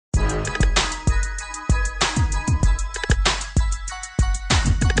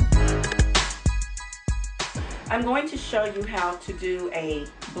I'm going to show you how to do a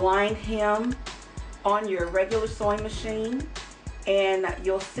blind hem on your regular sewing machine, and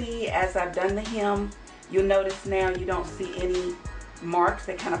you'll see as I've done the hem, you'll notice now you don't see any marks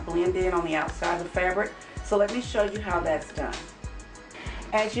that kind of blend in on the outside of the fabric. So let me show you how that's done.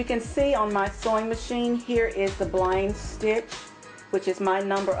 As you can see on my sewing machine, here is the blind stitch, which is my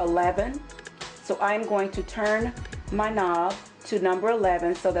number 11. So I'm going to turn my knob to number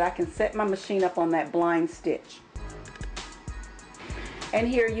 11 so that I can set my machine up on that blind stitch. And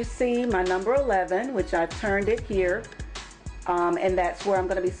here you see my number 11, which I've turned it here, and that's where I'm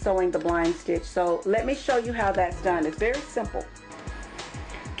going to be sewing the blind stitch. So let me show you how that's done. It's very simple.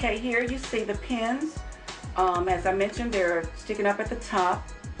 Okay, here you see the pins. As I mentioned, they're sticking up at the top,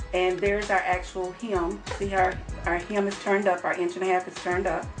 and there's our actual hem. See how our hem is turned up, our 1.5 inches is turned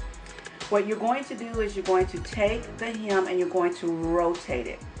up. What you're going to do is you're going to take the hem and you're going to rotate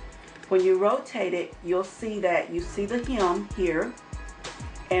it. When you rotate it, you'll see that you see the hem here,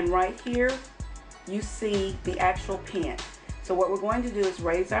 and right here you see the actual pin. So what we're going to do is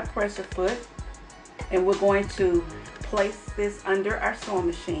raise our presser foot, and we're going to place this under our sewing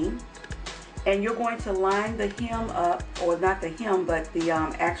machine, and you're going to line the hem up, or not the hem, but the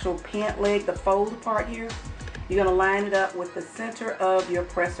actual pant leg, the fold part here. You're going to line it up with the center of your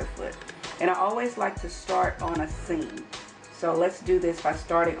presser foot. And I always like to start on a seam. So let's do this by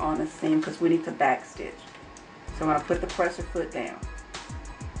starting on a seam because we need to back stitch. So I'm going to put the presser foot down.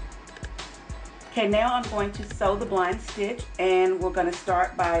 Okay, now I'm going to sew the blind stitch, and we're going to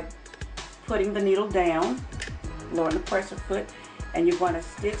start by putting the needle down, lowering the presser foot, and you're going to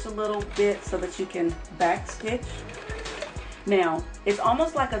stitch a little bit so that you can back stitch. Now, it's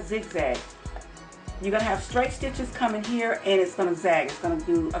almost like a zigzag. You're going to have straight stitches coming here, and it's going to zag. It's going to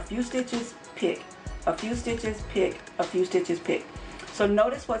do a few stitches, pick, a few stitches, pick, a few stitches, pick. So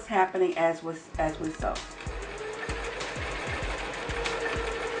notice what's happening as we sew.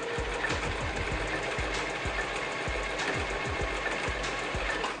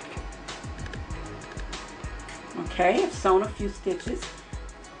 Okay, I've sewn a few stitches,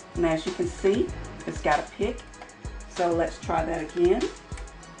 and as you can see, it's got a pick. So let's try that again.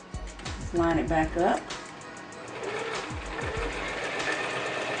 Let's line it back up.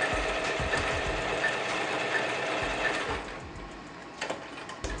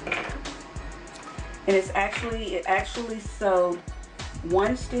 And it actually sewed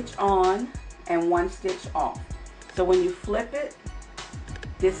one stitch on and one stitch off. So when you flip it,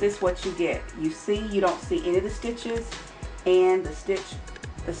 this is what you get. You don't see any of the stitches, and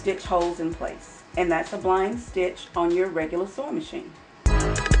the stitch holds in place. And that's a blind stitch on your regular sewing machine.